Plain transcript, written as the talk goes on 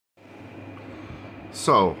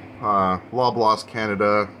So, Loblaws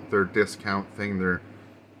Canada, their discount thing, they're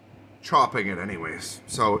chopping it anyways.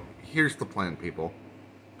 So, here's the plan, people.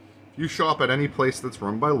 If you shop at any place that's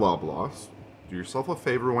run by Loblaws, do yourself a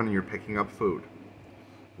favor when you're picking up food.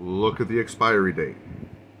 Look at the expiry date.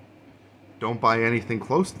 Don't buy anything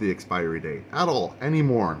close to the expiry date at all,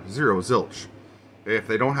 anymore. Zero, zilch. If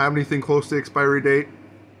they don't have anything close to the expiry date,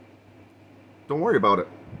 don't worry about it.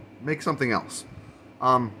 Make something else.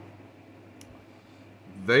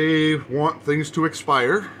 They want things to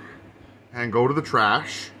expire and go to the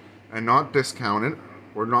trash and not discount it,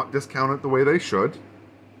 or not discount it the way they should.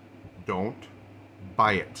 Don't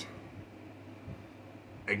buy it.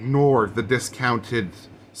 Ignore the discounted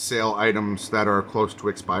sale items that are close to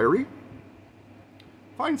expiry.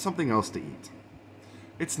 Find something else to eat.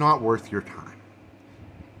 It's not worth your time.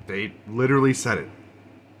 They literally said it.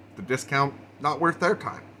 The discount, not worth their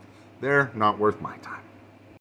time. They're not worth my time.